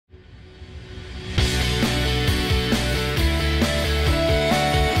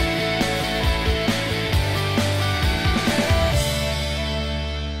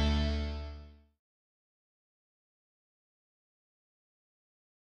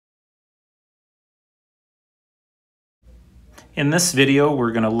In this video,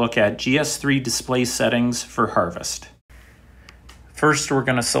 we're going to look at GS3 display settings for harvest. First, we're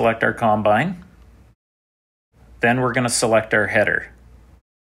going to select our combine. Then we're going to select our header.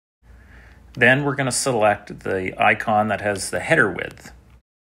 Then we're going to select the icon that has the header width.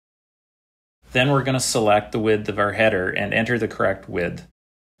 Then we're going to select the width of our header and enter the correct width.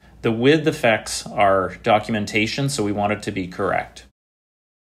 The width affects our documentation, so we want it to be correct.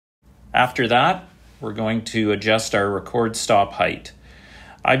 After that, we're going to adjust our record stop height.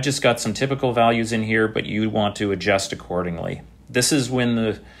 I've just got some typical values in here, but you want to adjust accordingly. This is when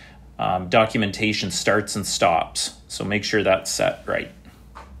the documentation starts and stops, so make sure that's set right.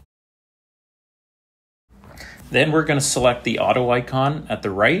 Then we're going to select the auto icon at the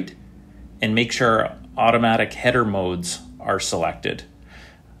right and make sure our automatic header modes are selected.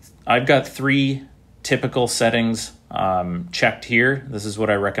 I've got 3 typical settings checked here. This is what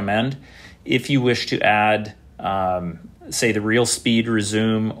I recommend. If you wish to add, say, the real speed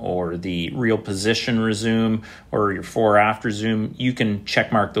resume or the real position resume or your fore after zoom, you can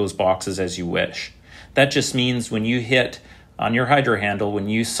check mark those boxes as you wish. That just means when you hit on your hydro handle, when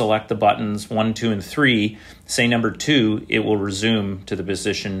you select the buttons 1, 2, and 3, say number 2, it will resume to the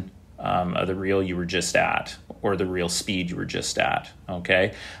position of the reel you were just at or the real speed you were just at,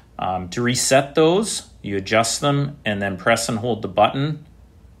 okay? To reset those, you adjust them and then press and hold the button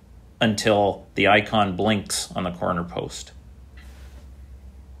until the icon blinks on the corner post.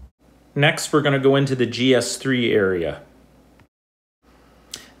 Next, we're going to go into the GS3 area.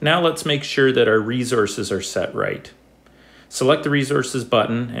 Now let's make sure that our resources are set right. Select the Resources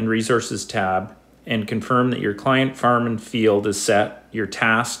button and Resources tab and confirm that your client, farm, and field is set, your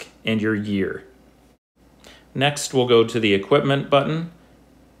task, and your year. Next, we'll go to the Equipment button,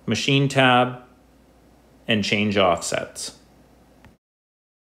 Machine tab, and change offsets.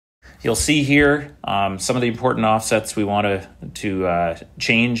 You'll see here some of the important offsets we want to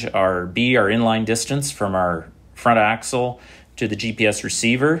change are B, our inline distance from our front axle to the GPS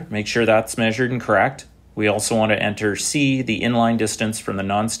receiver. Make sure that's measured and correct. We also want to enter C, the inline distance from the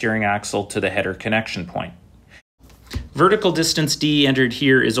non-steering axle to the header connection point. Vertical distance D entered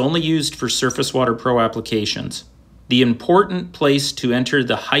here is only used for Surface Water Pro applications. The important place to enter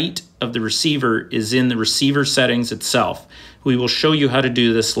the height of the receiver is in the receiver settings itself. We will show you how to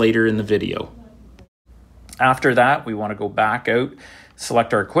do this later in the video. After that, we want to go back out,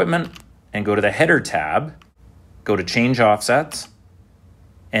 select our equipment, and go to the header tab, go to change offsets,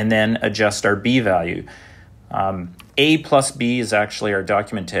 and then adjust our B value. A plus B is actually our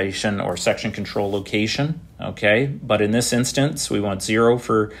documentation or section control location, okay? But in this instance, we want 0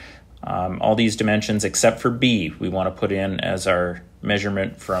 for all these dimensions except for B. We want to put in as our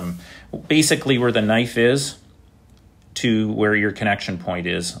measurement from basically where the knife is to where your connection point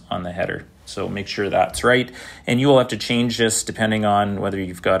is on the header. So make sure that's right. And you will have to change this depending on whether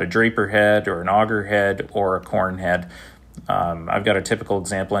you've got a draper head or an auger head or a corn head. I've got a typical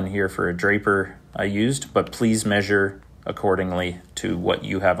example in here for a draper I used, but please measure accordingly to what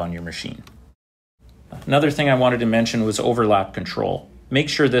you have on your machine. Another thing I wanted to mention was overlap control. Make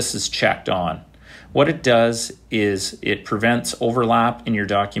sure this is checked on. What it does is it prevents overlap in your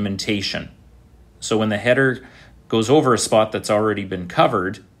documentation. So when the header goes over a spot that's already been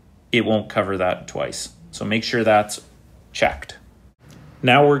covered, it won't cover that twice. So make sure that's checked.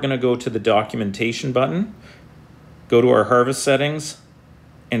 Now we're going to go to the documentation button, go to our harvest settings,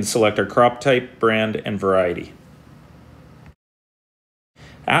 and select our crop type, brand, and variety.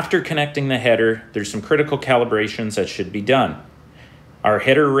 After connecting the header, there's some critical calibrations that should be done. Our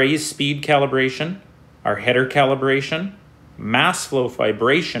header raise speed calibration, our header calibration, mass flow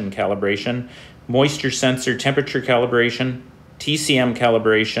vibration calibration, moisture sensor temperature calibration, TCM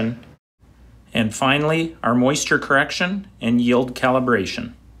calibration, and finally, our moisture correction and yield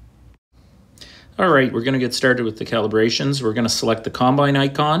calibration. All right, we're going to get started with the calibrations. We're going to select the combine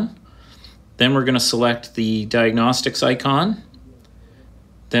icon, then we're going to select the diagnostics icon,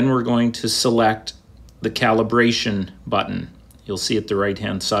 then we're going to select the calibration button. You'll see it the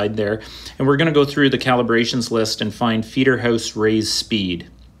right-hand side there. And we're going to go through the calibrations list and find feeder house raise speed.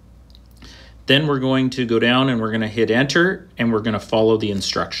 Then we're going to go down and we're going to hit enter and we're going to follow the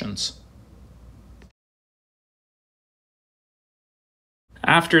instructions.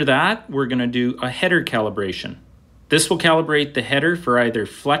 After that, we're going to do a header calibration. This will calibrate the header for either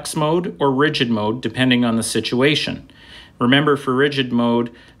flex mode or rigid mode depending on the situation. Remember, for rigid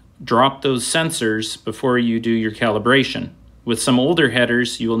mode, drop those sensors before you do your calibration. With some older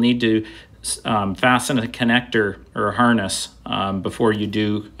headers, you will need to fasten a connector or a harness before you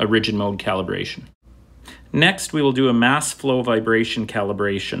do a rigid mode calibration. Next, we will do a mass flow vibration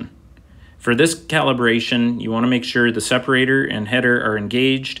calibration. For this calibration, you want to make sure the separator and header are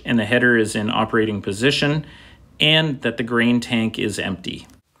engaged and the header is in operating position and that the grain tank is empty.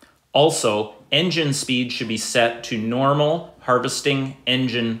 Also, engine speed should be set to normal harvesting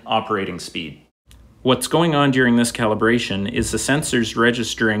engine operating speed. What's going on during this calibration is the sensors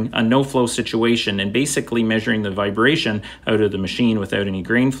registering a no-flow situation and basically measuring the vibration out of the machine without any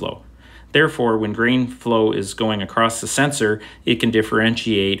grain flow. Therefore, when grain flow is going across the sensor, it can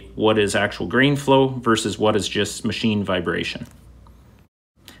differentiate what is actual grain flow versus what is just machine vibration.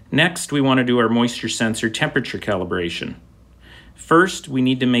 Next, we want to do our moisture sensor temperature calibration. First, we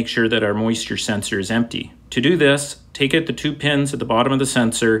need to make sure that our moisture sensor is empty. To do this, take out the 2 pins at the bottom of the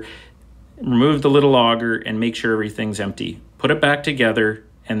sensor, remove the little auger, and make sure everything's empty. Put it back together,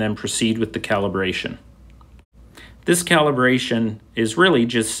 and then proceed with the calibration. This calibration is really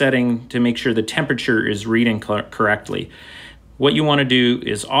just setting to make sure the temperature is reading correctly. What you want to do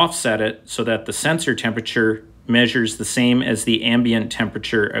is offset it so that the sensor temperature measures the same as the ambient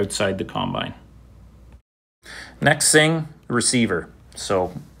temperature outside the combine. Next thing, receiver.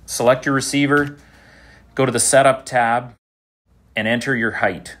 So select your receiver, go to the Setup tab, and enter your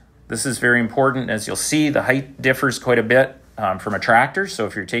height. This is very important. As you'll see, the height differs quite a bit from a tractor. So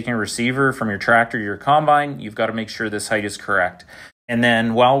if you're taking a receiver from your tractor to your combine, you've got to make sure this height is correct. And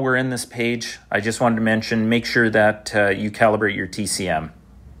then while we're in this page, I just wanted to mention, make sure that you calibrate your TCM.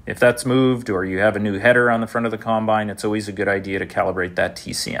 If that's moved or you have a new header on the front of the combine, it's always a good idea to calibrate that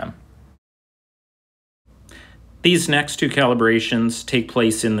TCM. These next 2 calibrations take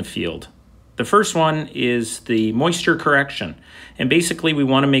place in the field. The first one is the moisture correction. And basically we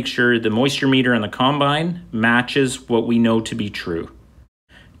want to make sure the moisture meter on the combine matches what we know to be true.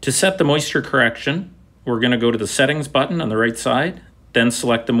 To set the moisture correction, we're going to go to the settings button on the right side, then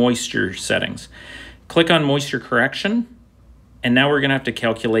select the moisture settings. Click on moisture correction, and now we're going to have to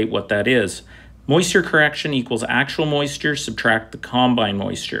calculate what that is. Moisture correction equals actual moisture, subtract the combine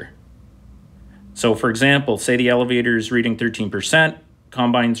moisture. So for example, say the elevator is reading 13%,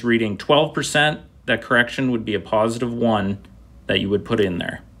 combine's reading 12%, that correction would be a +1 that you would put in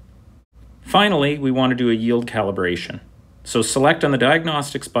there. Finally, we want to do a yield calibration. So select on the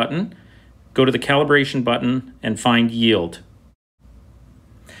diagnostics button, go to the calibration button, and find yield.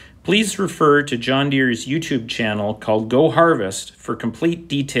 Please refer to John Deere's YouTube channel called Go Harvest for complete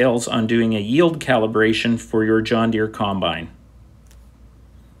details on doing a yield calibration for your John Deere combine.